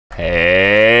Hey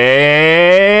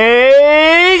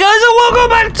guys, and welcome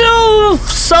back to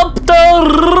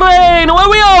Subterrain, where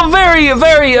we are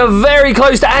very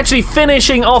close to actually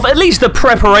finishing off at least the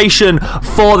preparation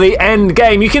for the end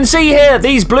game. You can see here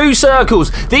these blue circles.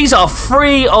 These are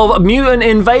free of mutant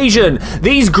invasion.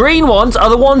 These green ones are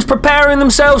the ones preparing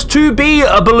themselves to be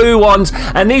blue ones,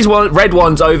 and these red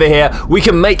ones over here we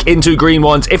can make into green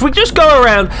ones if we just go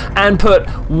around and put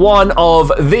one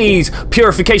of these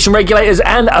purification regulators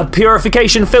and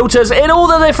purification filters in all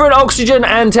the different oxygen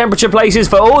and temperature places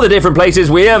for all the different places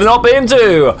we have not been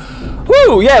to.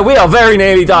 Woo, yeah, we are very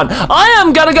nearly done. I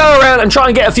am going to go around and try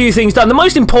and get a few things done. The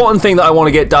most important thing that I want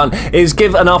to get done is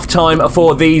give enough time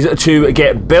for these to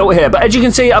get built here. But as you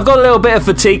can see, I've got a little bit of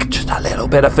fatigue, just a little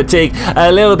bit of fatigue,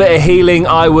 a little bit of healing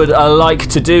I would like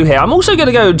to do here. I'm also going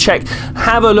to go and check,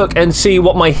 have a look and see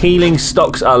what my healing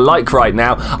stocks are like right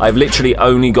now. I've literally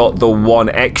only got the one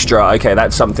extra. Okay,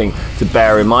 that's something to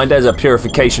bear in mind. There's a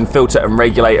purification filter and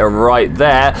regulator right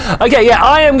there. Okay, yeah,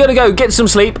 I am going to go get some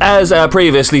sleep as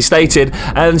previously stated,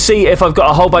 and see if I've got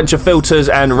a whole bunch of filters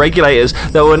and regulators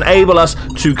that will enable us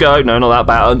to go, no, not that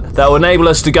button, that will enable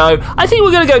us to go. I think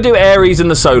we're going to go do Ares in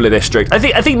the Solar District. I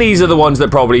think these are the ones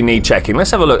that probably need checking. Let's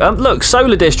have a look. Look,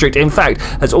 Solar District, in fact,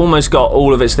 has almost got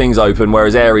all of its things open,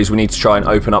 whereas Ares, we need to try and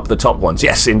open up the top ones.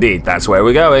 Yes, indeed, that's where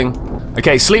we're going.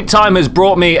 Okay, sleep time has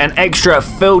brought me an extra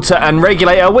filter and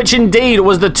regulator, which indeed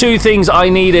was the two things I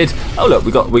needed. Oh look,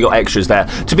 we got extras there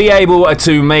to be able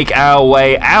to make our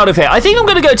way out of here. I think I'm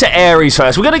going to go to Ares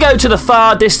first. We're going to go to the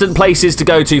far distant places to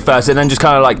go to first, and then just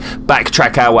kind of like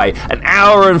backtrack our way. An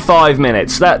hour and 5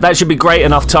 minutes. That should be great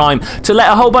enough time to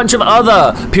let a whole bunch of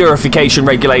other purification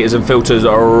regulators and filters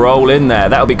roll in there.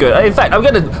 That'll be good. In fact, I'm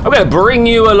gonna bring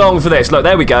you along for this. Look,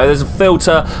 there we go. There's a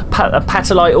filter, a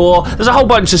patellite ore. There's a whole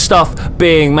bunch of stuff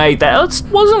being made there. It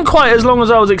wasn't quite as long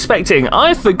as I was expecting.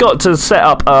 I forgot to set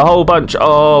up a whole bunch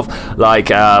of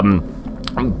like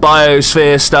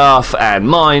biosphere stuff and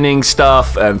mining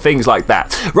stuff and things like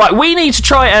that. Right, we need to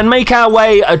try and make our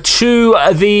way to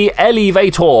the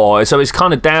elevator, so it's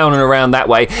kind of down and around that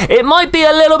way. It might be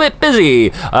a little bit busy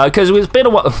because it's been a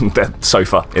while. The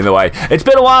sofa in the way. It's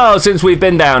been a while since we've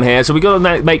been down here, so we've got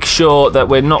to make sure that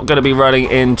we're not going to be running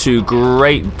into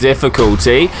great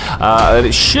difficulty, and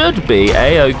it should be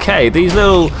a-okay. These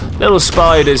little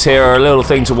spiders here are a little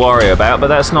thing to worry about, but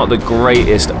that's not the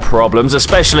greatest problems,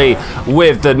 especially with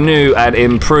the new and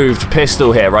improved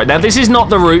pistol here. Right now, this is not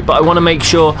the route, but I want to make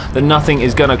sure that nothing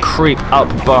is going to creep up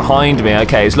behind me.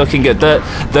 Okay, it's looking good.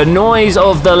 The noise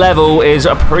of the level is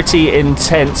pretty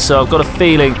intense, so I've got a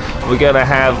feeling we're going to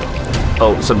have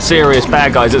some serious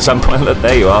bad guys at some point. Look,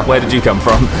 there you are. Where did you come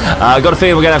from? I've got a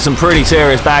feeling we're going to have some pretty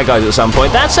serious bad guys at some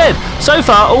point. That said, so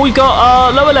far, all we've got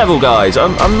are lower level guys.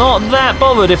 I'm not that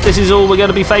bothered if this is all we're going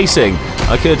to be facing.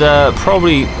 I could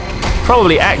probably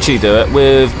actually do it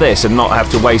with this and not have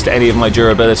to waste any of my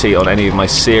durability on any of my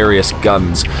serious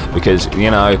guns, because, you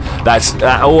know,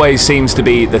 that always seems to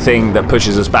be the thing that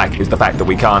pushes us back, is the fact that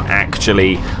we can't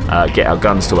actually get our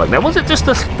guns to work. Now, was it just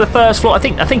the first floor? I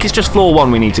think it's just floor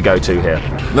 1 we need to go to here.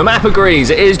 The map agrees,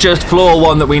 it is just floor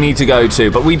 1 that we need to go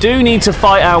to, but we do need to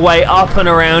fight our way up and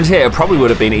around here. It probably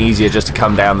would have been easier just to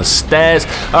come down the stairs.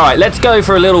 All right, let's go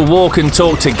for a little walk and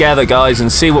talk together, guys,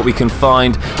 and see what we can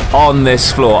find on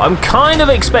this floor. I'm kind of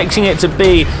expecting it to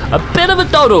be a bit of a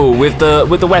doddle with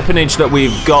the weaponage that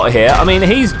we've got here. I mean,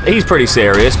 he's pretty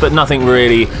serious, but nothing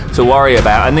really to worry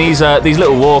about. And these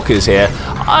little walkers here,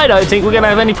 I don't think we're going to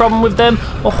have any problem with them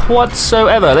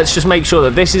whatsoever. Let's just make sure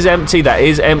that this is empty. That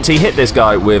is empty. Hit this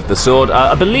guy with the sword.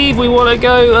 I believe we want to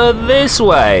go this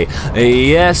way.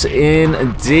 Yes,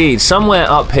 indeed. Somewhere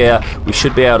up here, we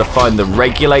should be able to find the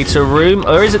regulator room.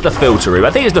 Or is it the filter room?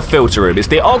 I think it's the filter room. It's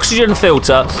the oxygen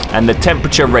filter and the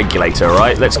temperature regulator,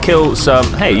 right? Let's kill some...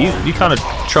 Hey, you kind of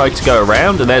tried to go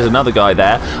around, and there's another guy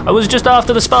there. I was just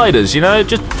after the spiders, you know?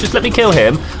 Just let me kill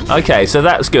him. Okay, so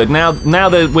that's good. Now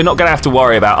that we're not going to have to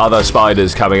worry about other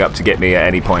spiders coming up to get me at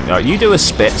any point. Right, you do a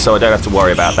spit, so I don't have to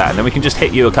worry about that. And then we can just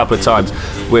hit you a couple of times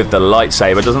with the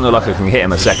lightsaber. It doesn't look like I can hit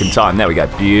him a second time. There we go.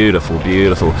 Beautiful,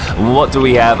 beautiful. And what do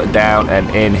we have down and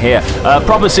in here?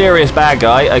 Proper serious bad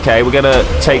guy. Okay, we're going to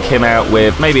take him out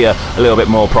with maybe a little bit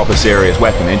more proper serious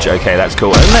weaponage. Okay, that's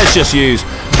cool. And let's just use,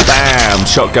 bam,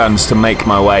 shotguns to make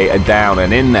my way down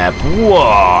and in there.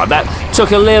 Whoa, that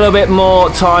took a little bit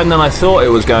more time than I thought it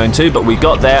was going to, but we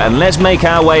got there, and let's make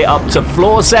our way up to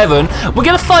floor 7. We're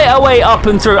going to fight our way up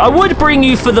and through. I would bring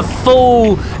you for the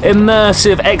full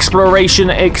immersive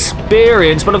exploration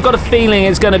experience, but I've got a feeling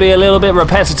it's going to be a little bit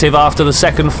repetitive after the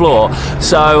second floor.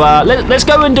 So let's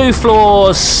go and do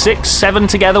floor 6, 7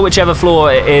 together, whichever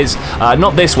floor it is.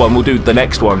 Not this one, we'll do the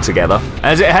next one together,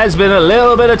 as it has been a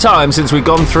little bit of time since we've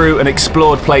gone through and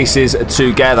explored places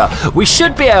together. We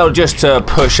should be able just to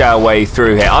push our way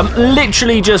through here. I'm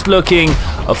literally just looking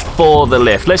for the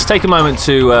lift. Let's take a moment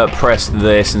to press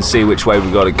this and see which way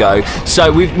we've got to go.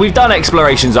 So we've done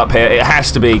explorations up here. It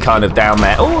has to be kind of down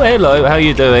there. Oh, hello, how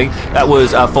you doing? That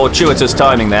was fortuitous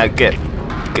timing there. Get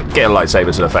a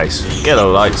lightsaber to the face. Get a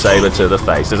lightsaber to the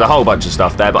face. There's a whole bunch of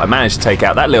stuff there, but I managed to take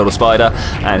out that little spider,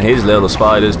 and his little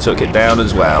spiders took it down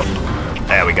as well.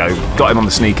 There we go. Got him on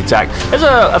the sneak attack. There's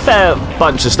a fair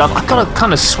bunch of stuff. I've got to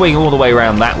kind of swing all the way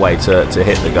around that way to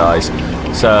hit the guys.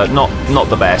 It's not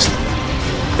the best.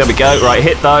 There we go. Right,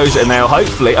 hit those, and now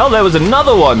hopefully... Oh, there was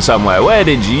another one somewhere. Where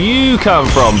did you come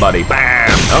from, buddy? Bam!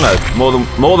 Oh,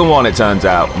 no. More than one, it turns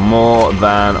out. More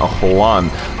than one.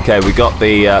 Okay, we got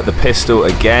the pistol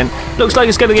again. Looks like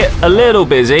it's going to get a little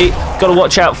busy. Got to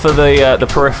watch out for the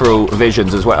peripheral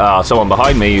visions as well. Ah, someone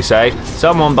behind me, you say?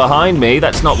 Someone behind me?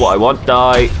 That's not what I want.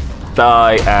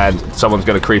 Die, and someone's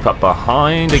going to creep up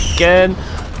behind again.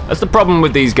 That's the problem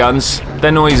with these guns.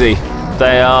 They're noisy.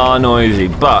 They are noisy,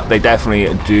 but they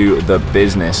definitely do the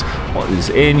business. What is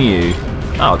in you?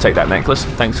 Oh, I'll take that necklace.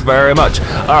 Thanks very much.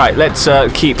 All right, let's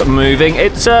keep moving.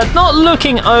 It's not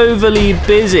looking overly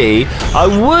busy. I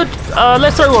would...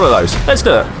 let's throw one of those. Let's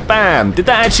do it. Bam. Did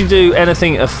that actually do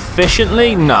anything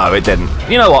efficiently? No, it didn't.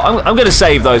 You know what? I'm going to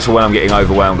save those for when I'm getting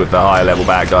overwhelmed with the higher level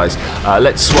bad guys.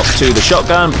 Let's swap to the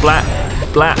shotgun. Blat.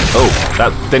 Oh,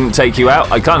 that didn't take you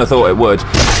out. I kind of thought it would,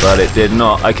 but it did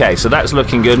not. Okay, so that's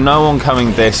looking good. No one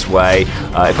coming this way.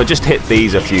 If I just hit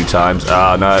these a few times...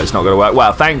 Oh, no, it's not going to work.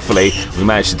 Well, thankfully, we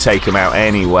managed to take them out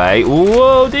anyway.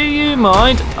 Whoa, do you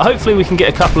mind? Hopefully, we can get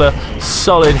a couple of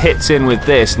solid hits in with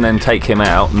this and then take him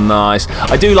out. Nice.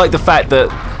 I do like the fact that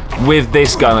with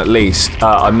this gun, at least,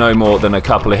 I'm no more than a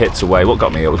couple of hits away. What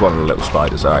got me? It was one of the little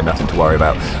spiders. All right, nothing to worry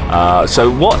about. So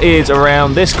what is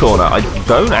around this corner? I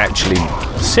don't actually...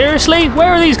 Seriously? Where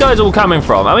are these guys all coming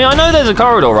from? I mean, I know there's a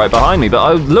corridor right behind me, but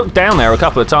I looked down there a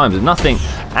couple of times and nothing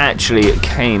actually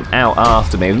came out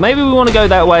after me. Maybe we want to go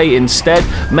that way instead.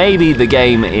 Maybe the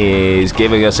game is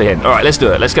giving us a hint. All right, let's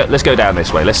do it. Let's go down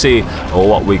this way. Let's see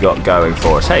what we got going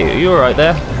for us. Hey, are you all right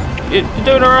there? You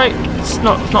doing all right? It's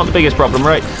not the biggest problem,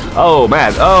 right? Oh,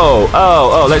 man.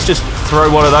 Oh, let's just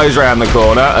throw one of those around the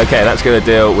corner. Okay, that's going to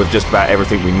deal with just about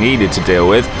everything we needed to deal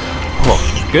with.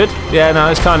 Oh, good? Yeah, no,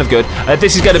 it's kind of good.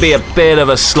 This is going to be a bit of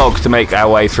a slog to make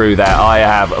our way through that. I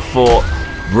have fought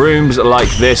rooms like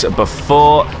this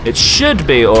before. It should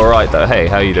be alright though. Hey,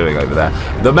 how are you doing over there?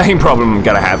 The main problem I'm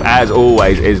going to have, as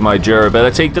always, is my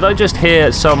durability. Did I just hear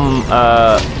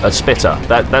a spitter?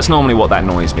 That's normally what that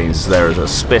noise means. There is a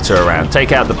spitter around.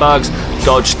 Take out the bugs,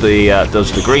 dodge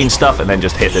the green stuff, and then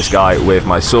just hit this guy with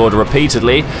my sword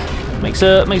repeatedly. Makes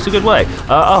a good way.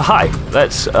 Oh, hi.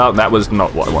 That was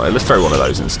not what I wanted. Let's throw one of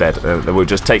those instead. We'll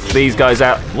just take these guys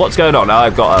out. What's going on?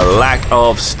 I've got a lack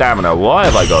of stamina. Why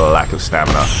have I got a lack of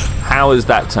stamina? How is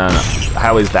that turn?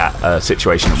 How is that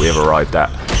situation that we have arrived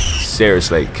at?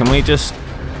 Seriously, can we just...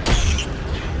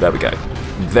 There we go.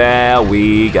 There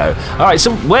we go. All right,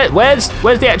 so where's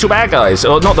the actual bad guys?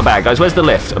 Or not the bad guys, where's the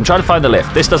lift? I'm trying to find the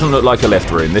lift. This doesn't look like a lift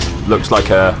room. This looks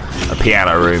like a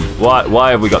piano room.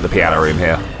 Why have we got the piano room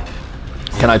here?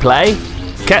 Can I play?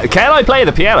 Can I play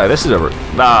the piano? This is a...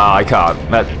 No, I can't.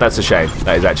 That's a shame.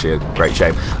 That is actually a great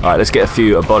shame. All right, let's get a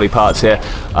few body parts here.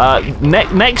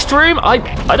 Next room? I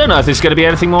don't know if this is going to be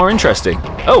anything more interesting.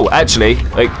 Oh, actually,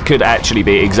 it could actually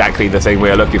be exactly the thing we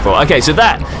are looking for. Okay, so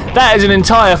that is an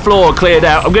entire floor cleared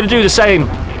out. I'm going to do the same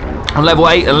on level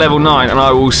 8 and level 9, and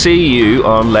I will see you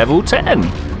on level 10.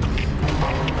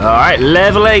 Alright,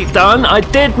 level 8 done. I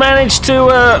did manage to,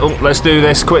 let's do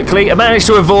this quickly. I managed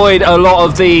to avoid a lot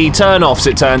of the turn-offs,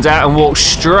 it turns out, and walk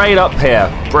straight up here.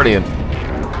 Brilliant.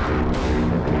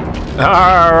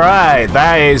 Alright,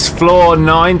 that is floor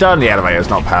 9 done. The elevator's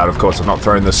not powered, of course. I've not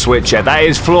thrown the switch yet. That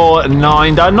is floor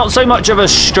 9 done. Not so much of a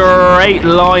straight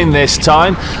line this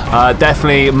time.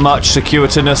 Definitely much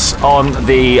circuitousness on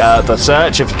the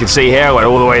search. If you can see here, I went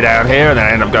all the way down here, and then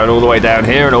I ended up going all the way down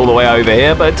here and all the way over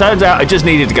here. But it turns out I just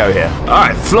needed to go here.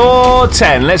 Alright, floor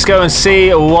 10. Let's go and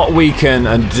see what we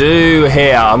can do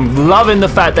here. I'm loving the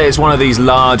fact that it's one of these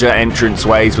larger entrance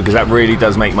ways, because that really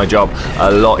does make my job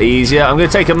a lot easier. I'm going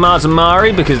to take a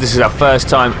Mari because this is our first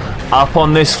time up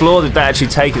on this floor? Did that actually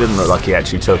take it? Doesn't look like he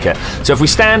actually took it. So if we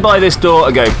stand by this door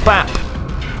and go bap,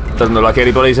 doesn't look like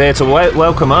anybody's here to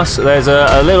welcome us. There's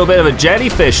a little bit of a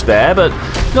jellyfish there, but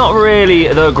not really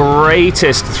the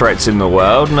greatest threats in the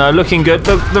world. No, looking good.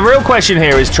 The real question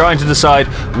here is trying to decide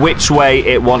which way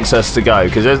it wants us to go,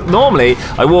 because normally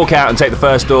I walk out and take the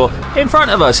first door in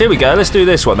front of us. Here we go. Let's do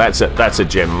this one. That's a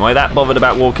gym. Am I that bothered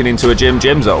about walking into a gym?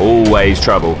 Gyms are always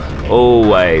trouble.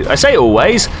 Always. I say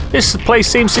always. This place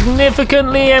seems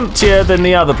significantly emptier than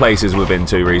the other places we've been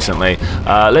to recently.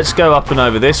 Let's go up and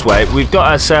over this way. We've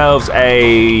got ourselves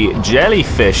a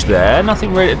jellyfish there.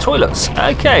 Nothing really. Toilets.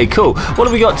 Okay, cool. What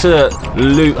have we got to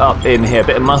loot up in here?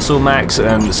 Bit of muscle max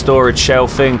and storage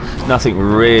shelving. Nothing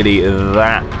really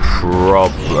that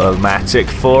problematic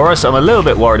for us. I'm a little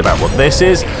bit worried about what this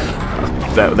is.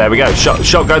 There we go.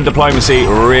 Shotgun diplomacy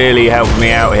really helped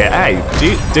me out here. Hey,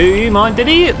 do you mind? Did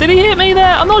he hit me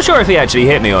there? I'm not sure if he actually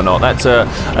hit me or not. That's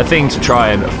a thing to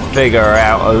try and figure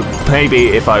out. Maybe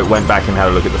if I went back and had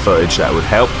a look at the footage, that would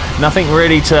help. Nothing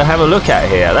really to have a look at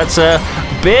here. That's a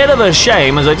bit of a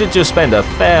shame, as I did just spend a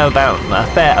fair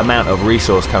amount of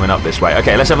resource coming up this way.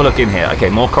 Okay, let's have a look in here. Okay,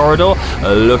 more corridor.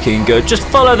 Looking good. Just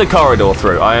follow the corridor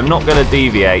through. I am not going to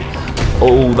deviate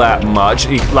all that much.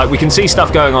 Like, we can see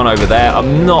stuff going on over there.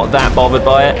 I'm not that bothered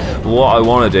by it. What I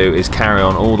want to do is carry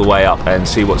on all the way up and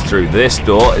see what's through this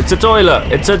door. It's a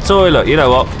toilet. It's a toilet. You know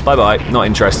what? Bye-bye. Not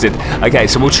interested. Okay,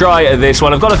 so we'll try this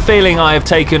one. I've got a feeling I have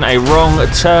taken a wrong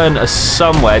turn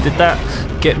somewhere. Did that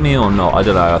get me or not? I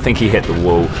don't know. I think he hit the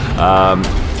wall.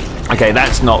 Okay,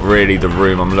 that's not really the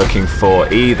room I'm looking for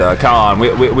either. Come on.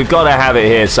 We've got to have it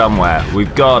here somewhere.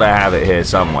 We've got to have it here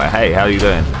somewhere. Hey, how are you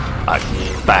doing?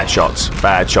 Bad shots,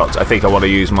 bad shots. I think I want to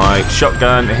use my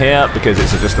shotgun here because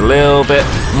it's just a little bit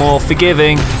more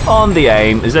forgiving on the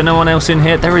aim. Is there no one else in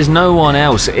here? There is no one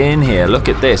else in here. Look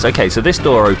at this. Okay, so this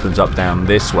door opens up down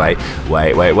this way.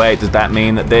 Wait. Does that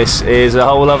mean that this is a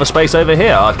whole other space over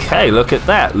here? Okay, look at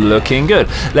that. Looking good.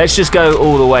 Let's just go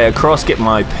all the way across, get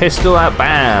my pistol out.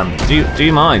 Bam. Do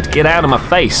you mind? Get out of my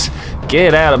face.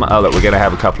 Get out of my... Oh, look, we're going to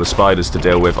have a couple of spiders to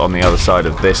deal with on the other side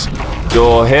of this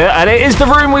door here. And it is the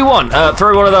room we want.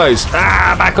 Throw one of those.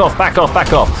 Back off.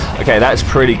 Okay, that's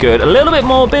pretty good. A little bit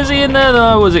more busy in there than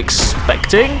I was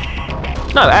expecting.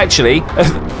 No, actually...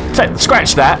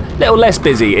 Scratch that. A little less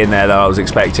busy in there than I was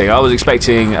expecting. I was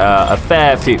expecting a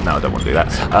fair few... No, I don't want to do that.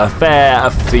 A fair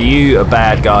few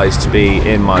bad guys to be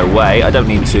in my way. I don't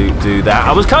need to do that.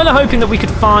 I was kind of hoping that we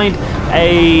could find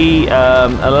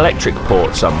an electric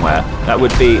port somewhere. That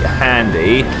would be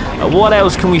handy. What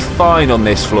else can we find on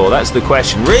this floor? That's the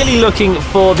question. Really looking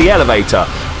for the elevator.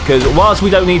 Because whilst we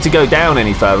don't need to go down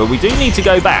any further, we do need to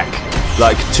go back.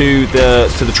 Like to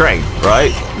the train,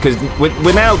 right? Because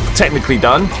we're now technically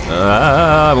done.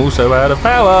 I'm also out of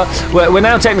power. We're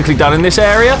now technically done in this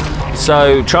area.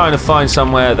 So trying to find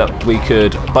somewhere that we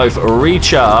could both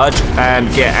recharge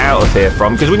and get out of here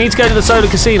from, because we need to go to the solar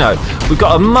casino. We've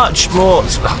got a much more...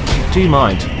 Do you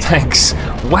mind? Thanks.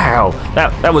 Wow,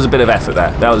 that was a bit of effort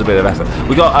there. That was a bit of effort.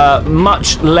 We got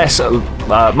much less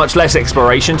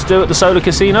exploration to do at the solar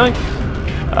casino.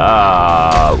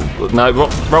 No,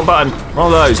 wrong button.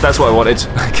 Wrong those. That's what I wanted.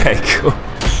 Okay, cool.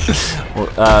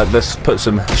 Let's put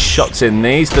some shots in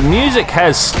these. The music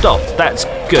has stopped. That's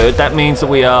good. That means that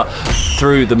we are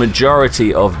through the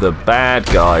majority of the bad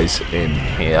guys in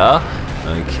here.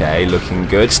 Okay, looking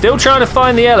good. Still trying to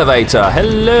find the elevator.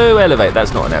 Hello, elevator.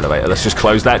 That's not an elevator. Let's just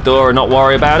close that door and not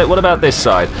worry about it. What about this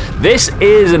side? This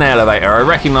is an elevator. I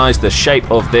recognize the shape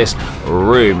of this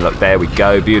room. Look, there we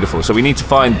go. Beautiful. So we need to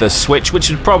find the switch, which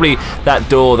is probably that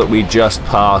door that we just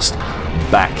passed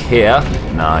back here.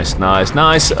 Nice.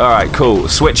 All right, cool.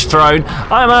 Switch thrown.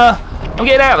 I'm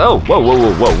getting out. Oh,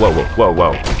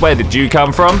 whoa. Where did you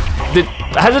come from?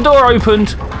 Has the door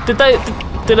opened?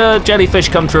 Did a jellyfish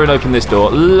come through and open this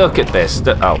door? Look at this.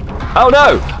 Oh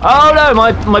no,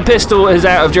 my pistol is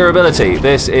out of durability.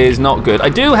 This is not good. I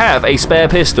do have a spare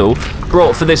pistol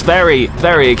brought for this very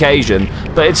occasion,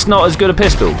 but it's not as good a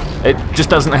pistol. It just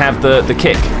doesn't have the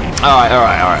kick. All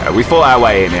right. We fought our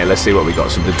way in here. Let's see what we got.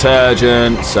 Some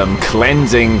detergent, some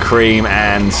cleansing cream,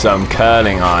 and some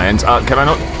curling irons. Can I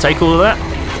not take all of that?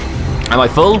 Am I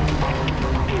full?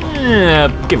 Yeah,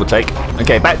 give or take.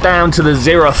 Okay, back down to the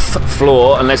 0th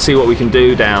floor, and let's see what we can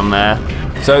do down there.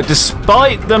 So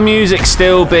despite the music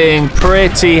still being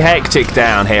pretty hectic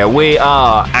down here, we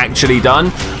are actually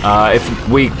done. If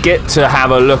we get to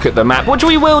have a look at the map, which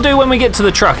we will do when we get to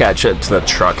the truck, actually,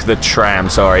 the tram,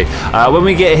 sorry. When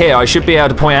we get here, I should be able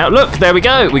to point out, look, there we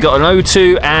go. We got an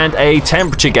O2 and a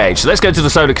temperature gauge. So let's go to the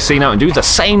soda casino and do the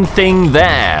same thing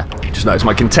there. Just notice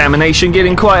my contamination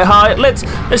getting quite high. Let's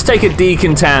take a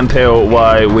decontam pill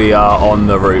while we are on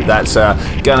the route. That's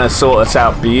gonna sort us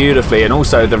out beautifully, and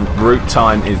also the route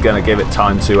time is gonna give it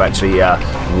time to actually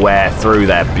wear through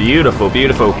there. Beautiful,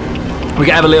 beautiful. We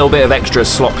can have a little bit of extra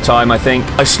slop time, I think.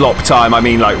 By slop time, I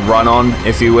mean like run on,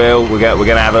 if you will. We're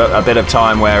gonna have a bit of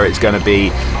time where it's gonna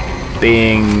be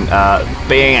being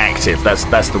active.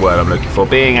 That's the word I'm looking for.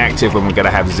 Being active when we're going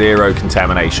to have zero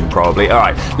contamination, probably. All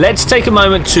right, let's take a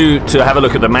moment to have a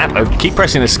look at the map. I keep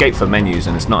pressing escape for menus,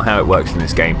 and it's not how it works in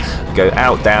this game. Go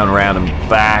out, down, around, and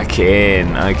back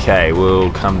in. Okay, we'll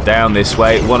come down this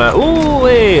way.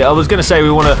 I was going to say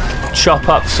we want to chop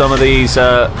up some of these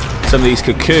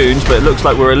cocoons, but it looks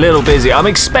like we're a little busy. I'm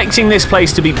expecting this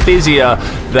place to be busier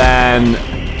than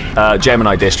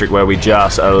Gemini District, where we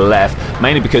just left,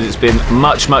 mainly because it's been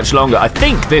much longer. I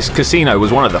think this casino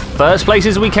was one of the first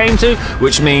places we came to,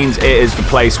 which means it is the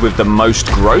place with the most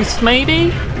growth,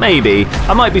 maybe?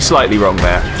 I might be slightly wrong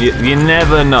there. You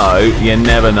never know.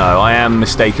 I am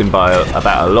mistaken by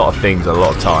about a lot of things a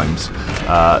lot of times.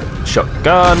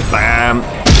 Shotgun, bam,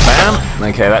 bam.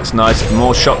 Okay, that's nice.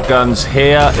 More shotguns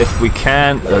here if we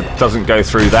can. Doesn't go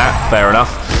through that, fair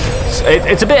enough.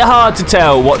 It's a bit hard to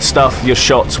tell what stuff your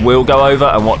shots will go over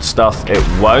and what stuff it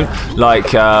won't.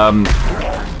 Like the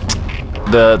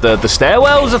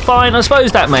stairwells are fine. I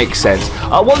suppose that makes sense.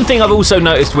 One thing I've also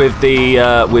noticed with the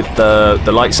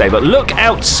lightsaber. Look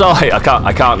outside.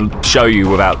 I can't show you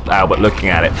without Albert looking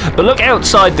at it. But look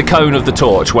outside the cone of the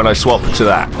torch when I swap to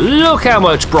that. Look how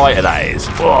much brighter that is.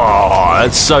 Oh,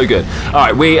 that's so good. All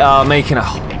right, we are making a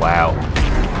wow.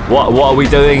 What are we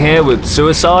doing here with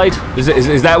suicide?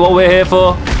 Is that what we're here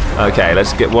for? Okay,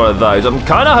 let's get one of those. I'm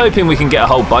kind of hoping we can get a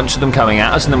whole bunch of them coming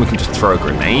at us and then we can just throw a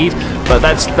grenade. But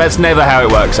that's never how it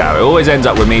works out. It always ends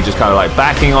up with me just kind of like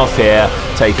backing off here,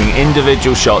 taking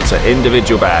individual shots at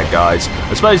individual bad guys.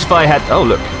 I suppose if I had... Oh,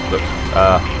 look.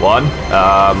 One.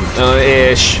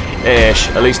 Ish.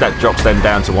 At least that drops them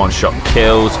down to one-shot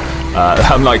kills.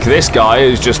 Unlike this guy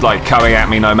who's just like coming at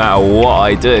me no matter what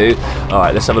I do.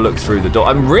 Alright, let's have a look through the door.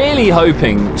 I'm really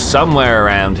hoping somewhere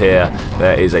around here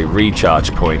there is a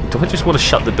recharge point. Do I just want to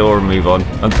shut the door and move on?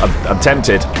 I'm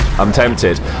tempted.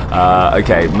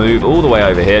 Okay, move all the way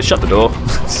over here. Shut the door.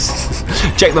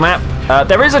 Check the map.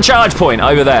 There is a charge point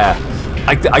over there.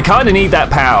 I kind of need that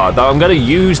power, though I'm going to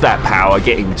use that power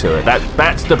getting to it.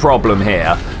 That's the problem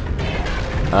here.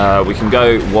 We can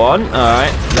go one.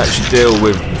 Alright, that should deal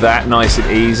with that nice and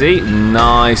easy.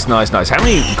 Nice. How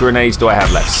many grenades do I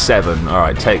have left? 7.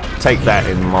 Alright, take that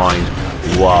in mind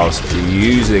whilst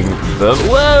using them.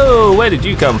 Whoa, where did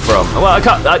you come from? Well,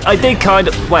 I did kind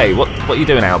of... Wait, what are you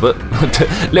doing, Albert?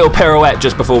 Little pirouette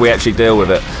just before we actually deal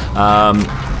with it.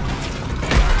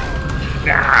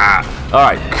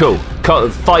 Alright, cool.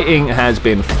 Fighting has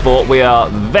been fought. We are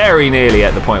very nearly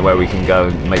at the point where we can go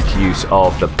and make use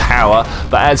of the power.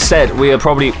 But as said, we are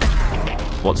probably...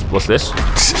 What's this?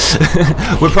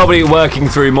 We're probably working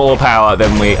through more power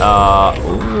than we are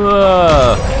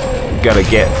gonna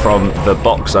get from the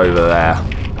box over there.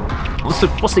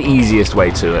 What's the easiest way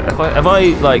to it? Have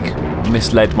I like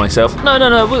misled myself? No.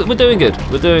 We're doing good.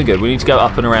 We need to go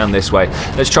up and around this way.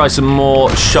 Let's try some more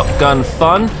shotgun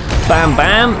fun. Bam,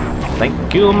 bam.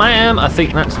 Thank you, ma'am. I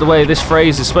think that's the way this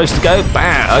phrase is supposed to go.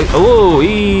 Bam. Oh,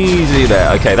 easy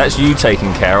there. Okay, that's you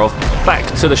taken care of. Back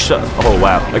to the shot. Oh,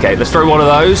 wow. Okay, let's throw one of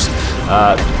those.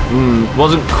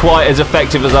 Wasn't quite as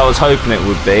effective as I was hoping it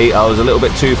would be. I was a little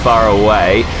bit too far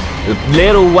away. A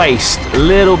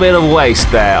little bit of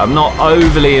waste there. I'm not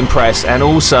overly impressed. And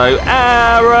also,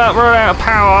 we're out of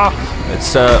power.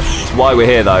 It's why we're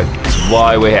here, though. It's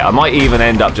why we're here. I might even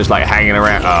end up just like hanging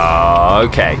around. Oh,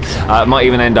 okay. I might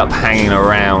even end up hanging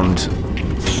around.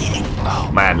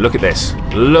 Oh man, look at this.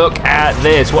 Look at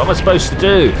this. What am I supposed to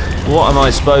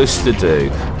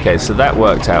do? Okay, so that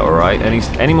worked out all right.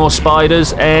 Any more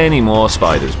spiders? Any more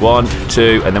spiders? 1,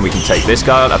 2, and then we can take this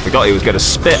guy on. I forgot he was going to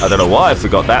spit. I don't know why I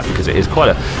forgot that, because it is quite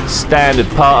a standard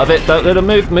part of it. Don't let him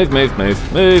move.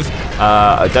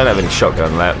 I don't have any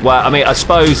shotgun left. Well, I mean, I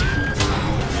suppose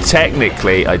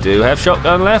technically I do have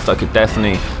shotgun left. I could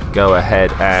definitely go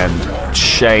ahead and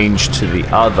change to the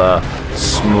other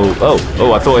small...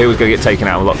 Oh, I thought he was going to get taken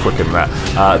out a lot quicker than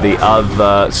that. The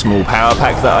other small power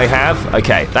pack that I have.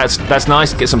 Okay, that's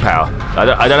nice. Get some power. I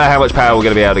don't know how much power we're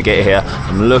going to be able to get here.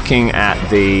 I'm looking at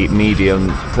the medium...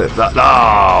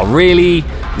 Oh, really?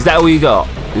 Is that all you got?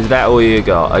 Is that all you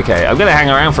got? Okay, I'm going to hang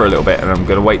around for a little bit and I'm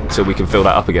going to wait till we can fill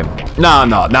that up again. No,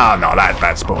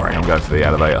 that's boring. I'm going for the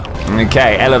elevator.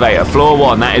 Okay, elevator, floor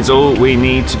 1. That is all we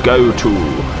need to go to.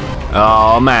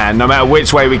 Oh man, no matter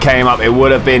which way we came up, it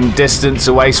would have been distance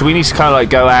away, so we need to kind of like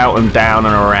go out and down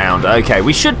and around. Okay,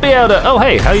 we should be able to... Oh,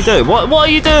 hey, how you doing? What are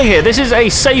you doing here? This is a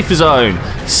safe zone.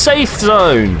 Safe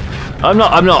zone. I'm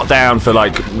not down for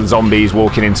like zombies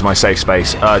walking into my safe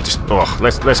space.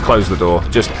 Let's close the door.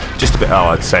 Just a bit. Oh,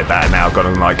 I'd said that, and now I've got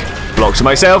to like block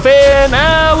myself in.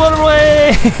 One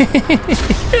way.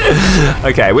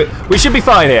 Okay, we should be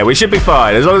fine here. We should be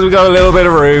fine as long as we've got a little bit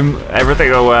of room.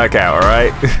 Everything will work out. All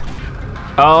right.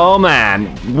 Oh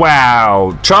man,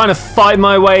 wow. Trying to fight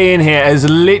my way in here has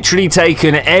literally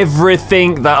taken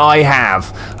everything that I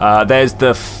have. There's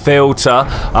the filter.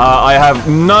 I have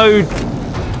no...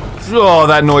 Oh,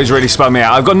 that noise really spun me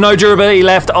out. I've got no durability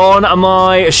left on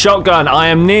my shotgun. I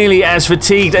am nearly as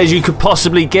fatigued as you could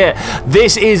possibly get.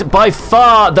 This is by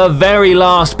far the very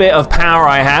last bit of power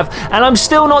I have, and I'm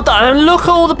still not done. And look at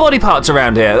all the body parts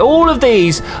around here. All of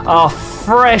these are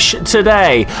fresh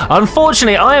today.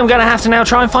 Unfortunately, I am going to have to now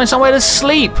try and find somewhere to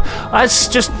sleep. That's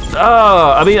just...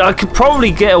 I mean, I could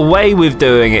probably get away with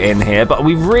doing it in here, but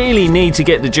we really need to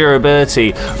get the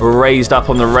durability raised up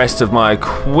on the rest of my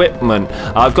equipment.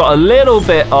 I've got a little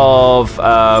bit of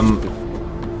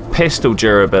pistol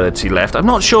durability left. I'm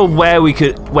not sure where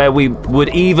we would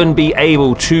even be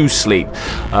able to sleep.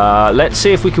 Let's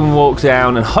see if we can walk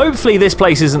down, and hopefully this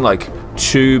place isn't like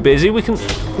too busy. We can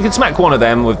smack one of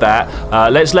them with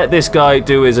that. Let's let this guy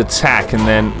do his attack, and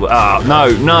then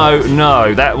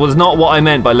no, that was not what I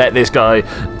meant by let this guy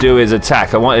do his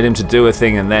attack. I wanted him to do a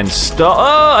thing and then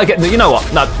stop. You know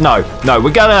what? No,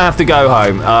 we're gonna have to go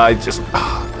home.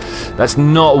 That's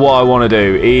not what I want to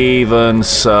do, even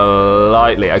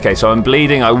slightly. Okay, so I'm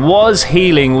bleeding. I was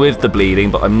healing with the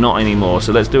bleeding, but I'm not anymore.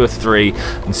 So let's do a 3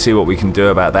 and see what we can do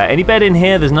about that. Any bed in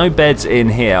here? There's no beds in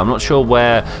here. I'm not sure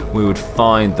where we would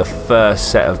find the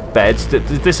first set of beds.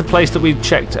 Is this a place that we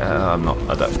checked? I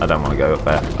don't want to go up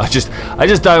there. I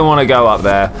just don't want to go up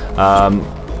there.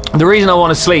 The reason I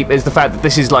want to sleep is the fact that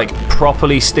this is like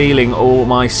properly stealing all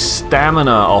my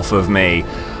stamina off of me.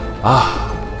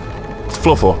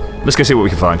 Floor 4. Let's go see what we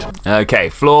can find. Okay,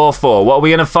 floor 4. What are we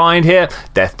going to find here?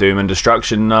 Death, doom, and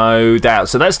destruction, no doubt.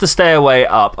 So that's the stairway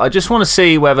up. I just want to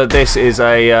see whether this is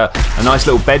a nice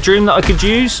little bedroom that I could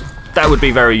use. That would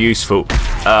be very useful.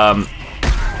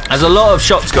 There's a lot of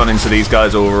shots gone into these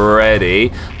guys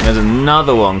already. There's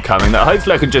another one coming that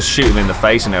hopefully I can just shoot him in the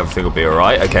face and everything will be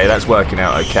alright. Okay, that's working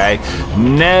out okay.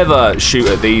 Never shoot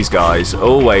at these guys.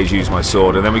 Always use my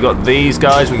sword. And then we got these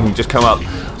guys. We can just come up,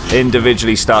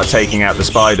 individually start taking out the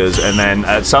spiders, and then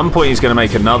at some point he's going to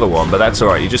make another one, but that's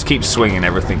alright. You just keep swinging.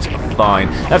 Everything's fine.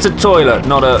 That's a toilet,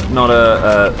 not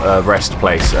a rest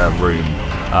place room.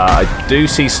 I do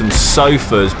see some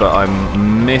sofas, but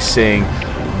I'm missing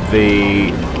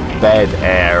the bed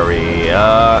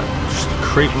area. Just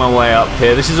creep my way up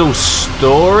here. This is all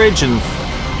storage and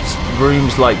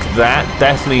rooms like that.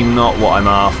 Definitely not what I'm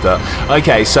after.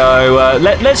 Okay, so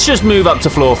let's just move up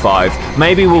to floor 5.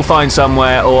 Maybe we'll find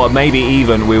somewhere, or maybe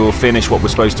even we will finish what we're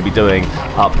supposed to be doing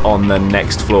up on the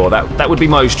next floor. That would be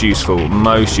most useful.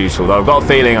 Though I've got a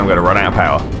feeling I'm going to run out of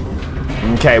power.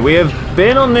 Okay, we have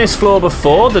been on this floor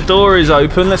before. The door is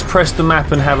open. Let's press the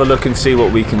map and have a look and see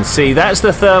what we can see. That's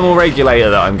the thermal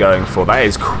regulator that I'm going for. That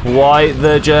is quite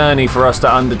the journey for us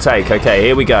to undertake. Okay,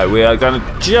 here we go. We are going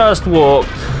to just walk.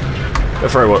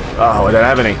 Throw what? Oh, I don't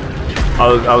have any.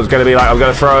 I was going to be like, I'm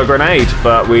going to throw a grenade,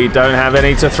 but we don't have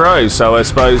any to throw, so I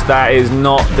suppose that is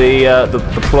not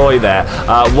the ploy there.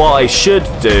 What I should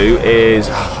do is,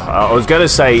 I was going to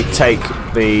say take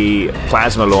the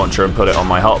plasma launcher and put it on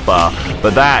my hotbar,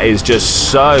 but that is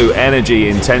just so energy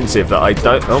intensive that I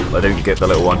don't... Oh, I didn't get the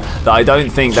little one. That I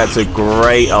don't think that's a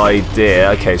great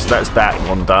idea. Okay, so that's that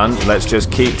one done. Let's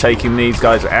just keep taking these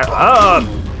guys out.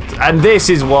 And this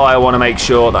is why I want to make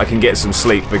sure that I can get some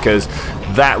sleep, because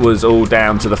that was all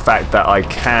down to the fact that I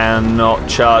cannot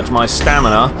charge my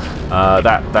stamina.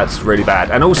 That's really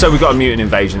bad. And also we've got a mutant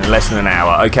invasion in less than an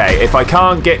hour. Okay, if I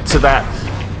can't get to that...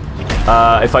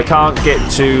 if I can't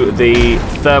get to the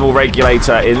thermal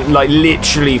regulator in like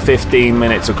literally 15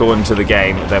 minutes according to the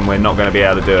game, then we're not going to be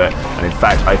able to do it. And in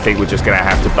fact, I think we're just going to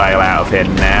have to bail out of here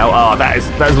now. Oh,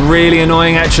 that's really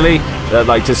annoying actually.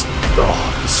 Like just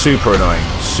super annoying.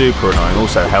 super annoying.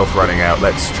 Also, health running out.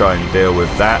 Let's try and deal with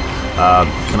that.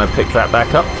 Can I pick that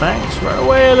back up? Thanks. Run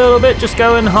away a little bit. Just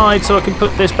go and hide so I can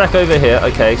put this back over here.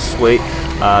 Okay, sweet.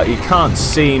 You can't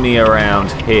see me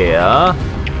around here.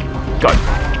 Go.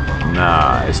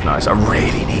 Nice, nice. I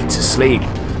really need to sleep.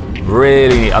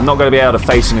 Really, I'm not going to be able to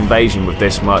face an invasion with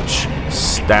this much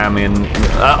stamina.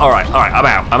 All right,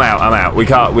 I'm out.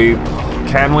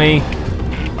 Can we?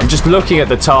 I'm just looking at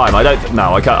the time. I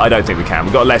don't think we can.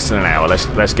 We've got less than an hour.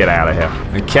 Let's get out of here.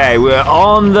 Okay, we're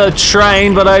on the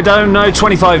train, but I don't know.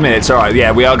 25 minutes. All right,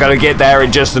 yeah, we are going to get there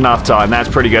in just enough time. That's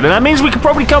pretty good, and that means we could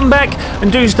probably come back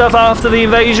and do stuff after the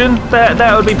invasion.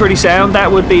 That would be pretty sound.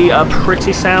 That would be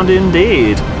pretty sound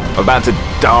indeed. I'm about to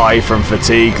die from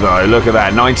fatigue though. Look at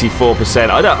that, 94%.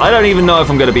 I don't even know if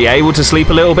I'm going to be able to sleep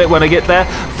a little bit when I get there.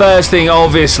 First thing,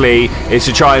 obviously, is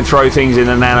to try and throw things in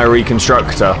the nano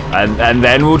reconstructor, and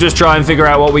then we'll just try and figure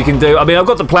out what we can do. I mean, I've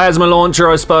got the plasma launcher,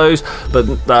 I suppose, but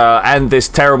and this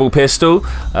terrible pistol.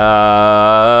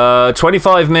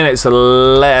 25 minutes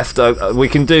left. We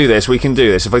can do this. We can do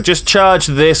this. If I just charge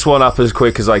this one up as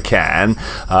quick as I can,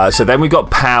 so then we've got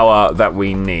power that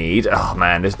we need. Oh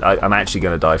man, I'm actually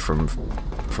going to die from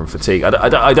fatigue.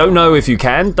 I don't know if you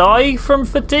can die from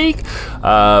fatigue,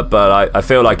 but I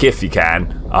feel like if you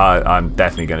can, I'm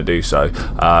definitely going to do so.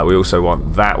 We also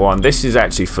want that one. This is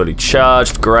actually fully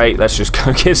charged. Great. Let's just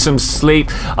go get some sleep.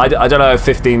 I don't know if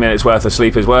 15 minutes worth of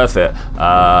sleep is worth it.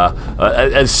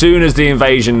 As soon as the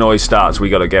invasion noise starts, we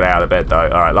got to get out of bed though.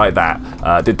 All right, like that.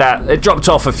 It dropped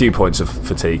off a few points of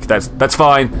fatigue. That's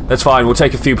fine. That's fine. We'll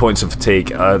take a few points of fatigue.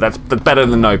 That's better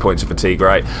than no points of fatigue,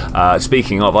 right?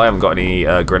 Speaking of, I haven't got any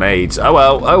grenades. Oh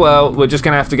well. We're just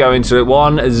gonna have to go into it.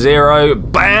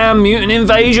 1-0. Bam! Mutant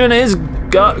invasion is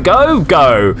go.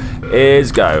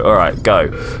 All right, go.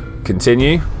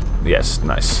 Continue. Yes,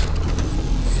 nice.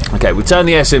 Okay, we turn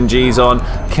the SMGs on.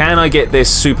 Can I get this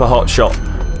super hot shot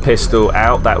pistol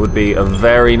out? That would be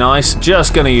very nice.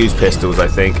 Just gonna use pistols, I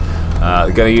think.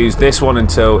 Going to use this one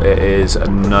until it is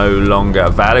no longer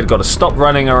valid. Got to stop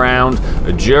running around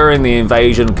during the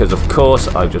invasion because, of course,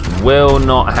 I just will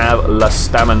not have la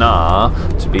stamina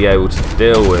to be able to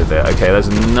deal with it. Okay, there's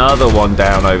another one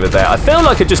down over there. I feel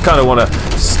like I just kind of want to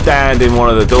stand in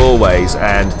one of the doorways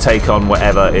and take on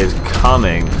whatever is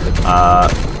coming.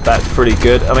 That's pretty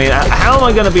good. I mean, how am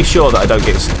I going to be sure that I don't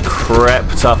get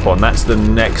crept up on? That's the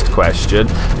next question.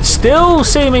 Still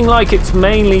seeming like it's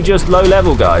mainly just low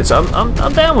level guys. I'm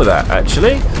down with that,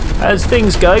 actually. As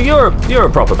things go, you're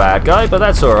a proper bad guy, but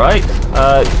that's all right.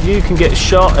 You can get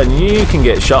shot and you can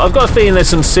get shot. I've got a feeling there's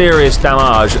some serious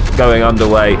damage going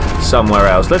underway somewhere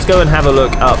else. Let's go and have a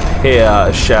look up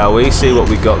here, shall we? See what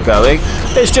we got going.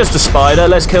 It's just a spider.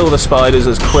 Let's kill the spiders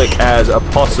as quick as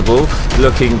possible.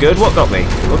 Looking good. What got me?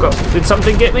 Did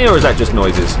something get me, or is that just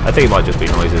noises? I think it might just be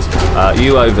noises.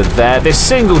 You over there. This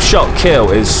single shot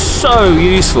kill is so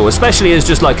useful, especially as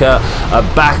just like a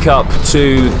backup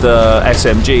to the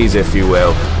SMGs, if you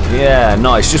will. Yeah,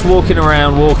 nice. Just walking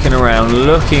around, looking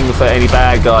for any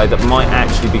bad guy that might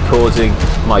actually be causing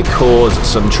my cause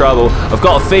some trouble. I've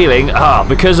got a feeling,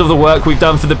 because of the work we've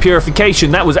done for the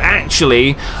purification, that was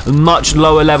actually a much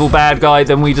lower level bad guy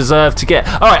than we deserve to get.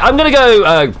 All right, I'm gonna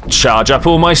go charge up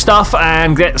all my stuff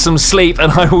and get some sleep,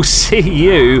 and I will see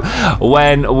you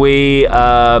when we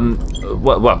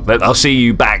well, I'll see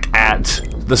you back at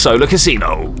the Solar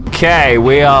Casino. Okay,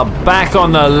 we are back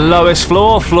on the lowest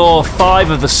floor, floor 5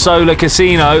 of the Solar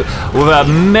Casino, with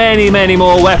many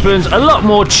more weapons, a lot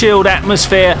more chilled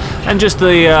atmosphere, and just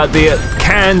the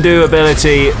can-do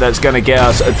ability that's going to get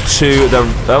us to the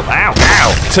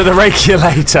to the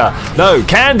regulator. No,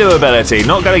 can-do ability,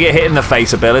 not going to get hit in the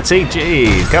face ability.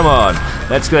 Jeez, come on,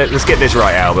 let's get this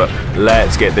right, Albert.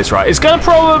 Let's get this right. It's going to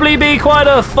probably be quite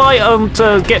a fight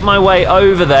to get my way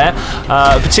over there,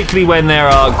 particularly when there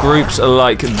are groups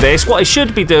like this. What I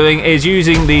should be doing is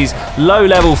using these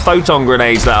low-level photon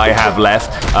grenades that I have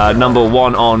left, number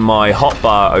 1 on my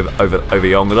hotbar over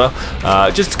yonder,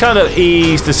 just to kind of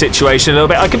ease the situation a little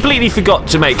bit. I completely forgot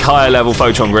to make higher-level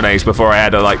photon grenades before I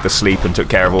had the sleep and took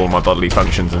care of all my bodily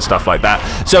functions and stuff like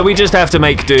that. So we just have to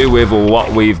make do with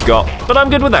what we've got. But I'm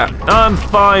good with that. I'm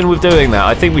fine with doing that.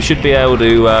 I think we should be able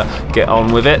to get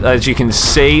on with it. As you can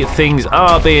see, things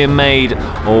are being made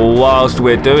whilst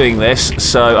we're doing this.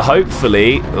 So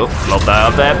hopefully, lob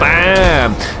that up there,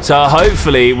 bam! So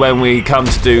hopefully when we come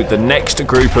to do the next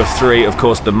group of 3, of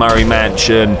course the Murray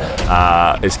Mansion,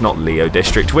 it's not Leo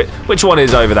District. Which one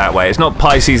is over that way? It's not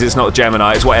Pisces, it's not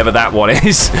Gemini, it's whatever that one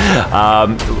is.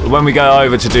 When we go go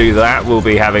over to do that, we'll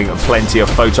be having plenty of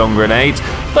photon grenades.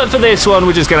 But for this one,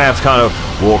 we're just going to have to kind of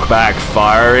walk back,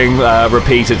 firing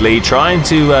repeatedly, trying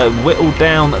to whittle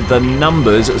down the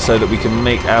numbers so that we can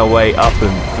make our way up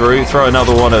and through. Throw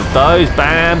another one of those,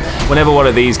 bam. Whenever one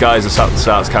of these guys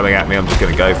starts coming at me, I'm just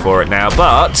going to go for it now.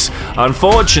 But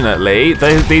unfortunately,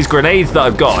 these grenades that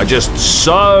I've got are just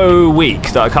so weak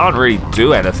that I can't really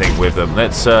do anything with them.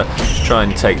 Let's try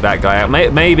and take that guy out.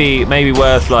 Maybe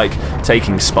worth like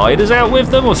taking spiders out with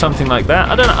them or something like that.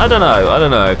 I don't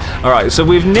know. All right, so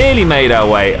we've nearly made our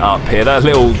way up here. That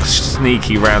little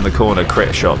sneaky round the corner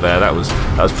crit shot there, that was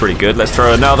pretty good. Let's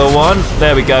throw another one.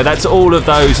 There we go. That's all of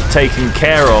those taken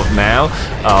care of now.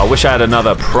 I wish I had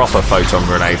another proper photon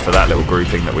grenade for that little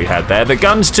grouping that we had there. The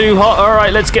gun's too hot. All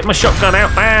right, let's get my shotgun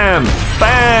out. Bam,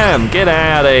 bam. Get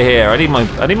out of here. I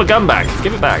need my gun back.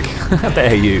 Give it back. How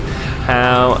dare you?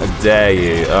 How dare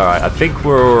you? All right, I think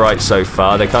we're all right so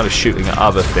far. They're kind of shooting at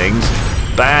other things.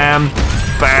 Bam.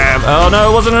 Bam. Oh no,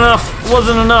 it wasn't enough.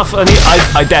 Wasn't enough.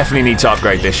 I definitely need to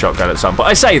upgrade this shotgun at some point.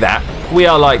 I say that. We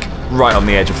are like right on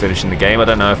the edge of finishing the game. I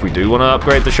don't know if we do want to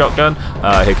upgrade the shotgun.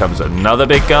 Here comes another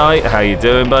big guy. How you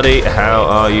doing, buddy? How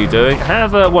are you doing?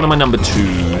 Have one of my number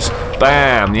 2s.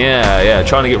 Bam. Yeah.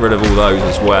 Trying to get rid of all those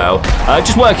as well.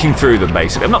 Just working through them,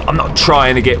 basically. I'm not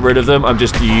trying to get rid of them. I'm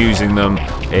just using them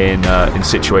in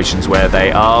situations where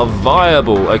they are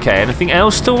viable. Okay, anything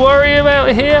else to worry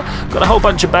about here? Got a whole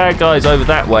bunch of bad guys over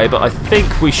that way, but I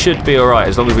think we should be all right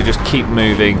as long as we just keep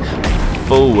moving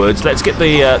forwards. Let's get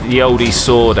the oldie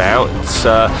sword out. It's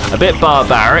a bit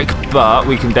barbaric, but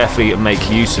we can definitely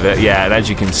make use of it. Yeah, and as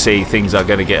you can see, things are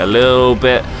going to get a little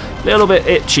bit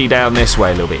itchy down this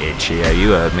way. A little bit itchy, yeah, you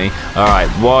heard me. All right,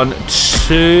 1,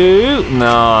 2,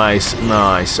 nice.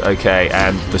 Okay,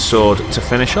 and the sword to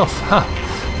finish off. Huh.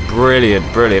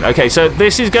 Brilliant. Okay, so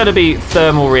this is going to be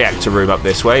thermal reactor room up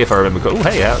this way, if I remember. Oh,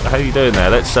 hey, how you doing there?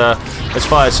 Let's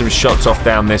fire some shots off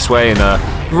down this way in a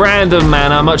random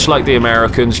manner, much like the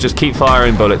Americans. Just keep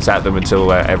firing bullets at them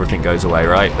until everything goes away,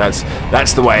 right?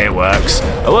 That's the way it works.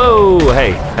 Whoa,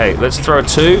 hey, let's throw a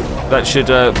 2. That should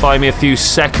buy me a few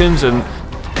seconds and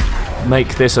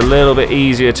make this a little bit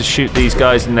easier to shoot these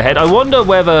guys in the head. I wonder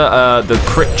whether the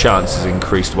crit chance is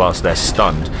increased whilst they're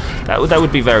stunned. That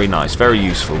would be very nice, very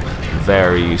useful.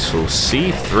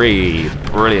 C3,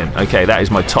 brilliant. Okay, that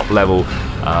is my top level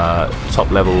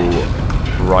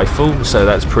rifle, so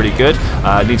that's pretty good.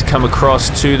 I need to come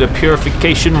across to the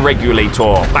purification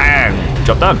regulator. Bang!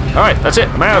 Job done. All right, that's it.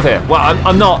 I'm out of here. Well,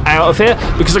 I'm not out of here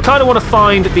because I kind of want to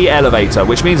find the elevator,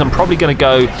 which means I'm probably going to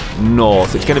go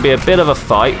north. It's going to be a bit of a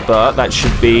fight, but that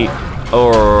should be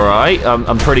all right.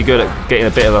 I'm pretty good at getting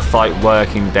a bit of a fight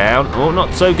working down. Oh,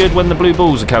 not so good when the blue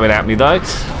balls are coming at me, though.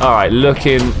 All right,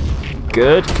 looking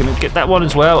good. Can we get that one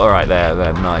as well? All right, there.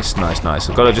 Nice.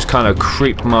 I've got to just kind of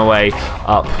creep my way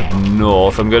up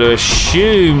north. I'm going to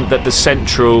assume that the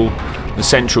central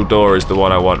door is the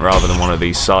one I want rather than one of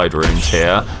these side rooms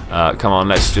here. Come on,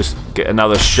 let's just get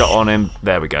another shot on him.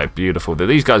 There we go. Beautiful.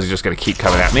 These guys are just going to keep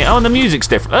coming at me. Oh, and the music's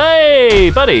different. Hey,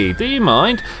 buddy, do you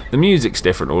mind? The music's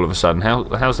different all of a sudden.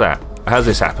 How's that? How's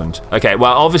this happened? Okay,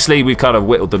 well, obviously we've kind of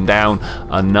whittled them down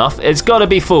enough. It's got to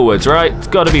be forwards, right? It's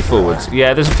got to be forwards.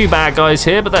 Yeah, there's a few bad guys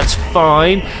here, but that's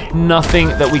fine. Nothing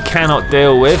that we cannot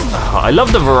deal with. Oh, I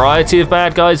love the variety of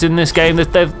bad guys in this game.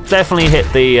 They've definitely hit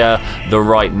the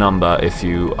right number, if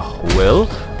you will.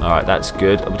 All right, that's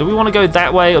good. Do we want to go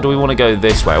that way or do we want to go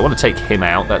this way? I want to take him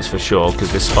out, that's for sure,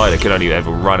 because this spider can only ever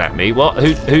run at me. What?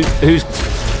 Who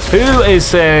is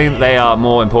saying they are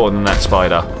more important than that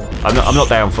spider? I'm not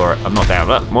down for it. I'm not down.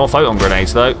 Look, more photon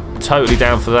grenades though. Totally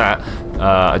down for that.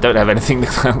 I don't have anything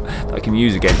that I can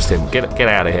use against him. Get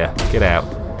out of here. Get out.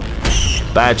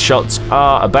 Bad shots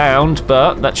are abound,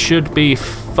 but that should be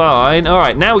fine. All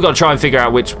right, now we've got to try and figure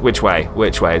out which way.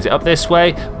 Which way? Is it up this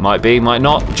way? Might be, might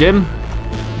not. Gym?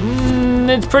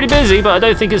 It's pretty busy, but I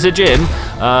don't think it's a gym.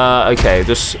 Okay,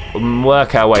 just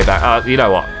work our way back. You know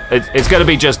what? It's going to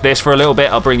be just this for a little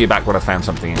bit. I'll bring you back when I found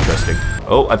something interesting.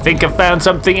 Oh, I think I found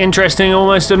something interesting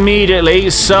almost immediately.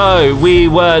 So, we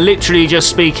were literally just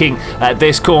speaking at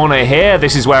this corner here.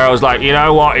 This is where I was like, you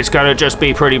know what? It's going to just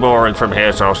be pretty boring from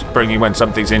here, so I'll bring you when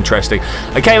something's interesting.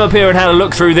 I came up here and had a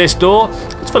look through this door.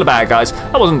 It's full of bad guys.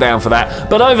 I wasn't down for that.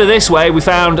 But over this way, we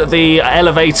found the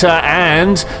elevator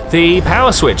and the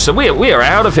power switch. So, we are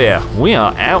out of here. We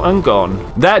are out and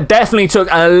gone. That definitely took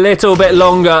a little bit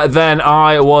longer than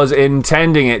I was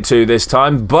intending it to this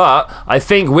time, but I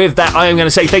think with that I am going going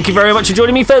to say thank you very much for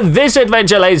joining me for this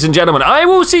adventure, ladies and gentlemen. I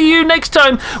will see you next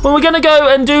time when we're going to go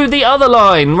and do the other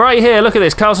line. Right here, look at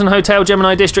this. Carlson Hotel,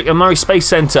 Gemini District, and Murray Space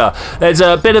Center. There's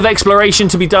a bit of exploration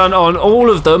to be done on all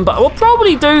of them, but we'll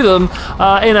probably do them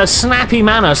in a snappy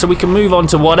manner so we can move on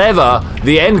to whatever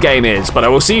the end game is. But I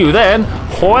will see you then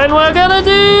when we're going to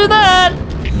do that.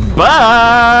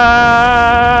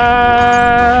 Bye!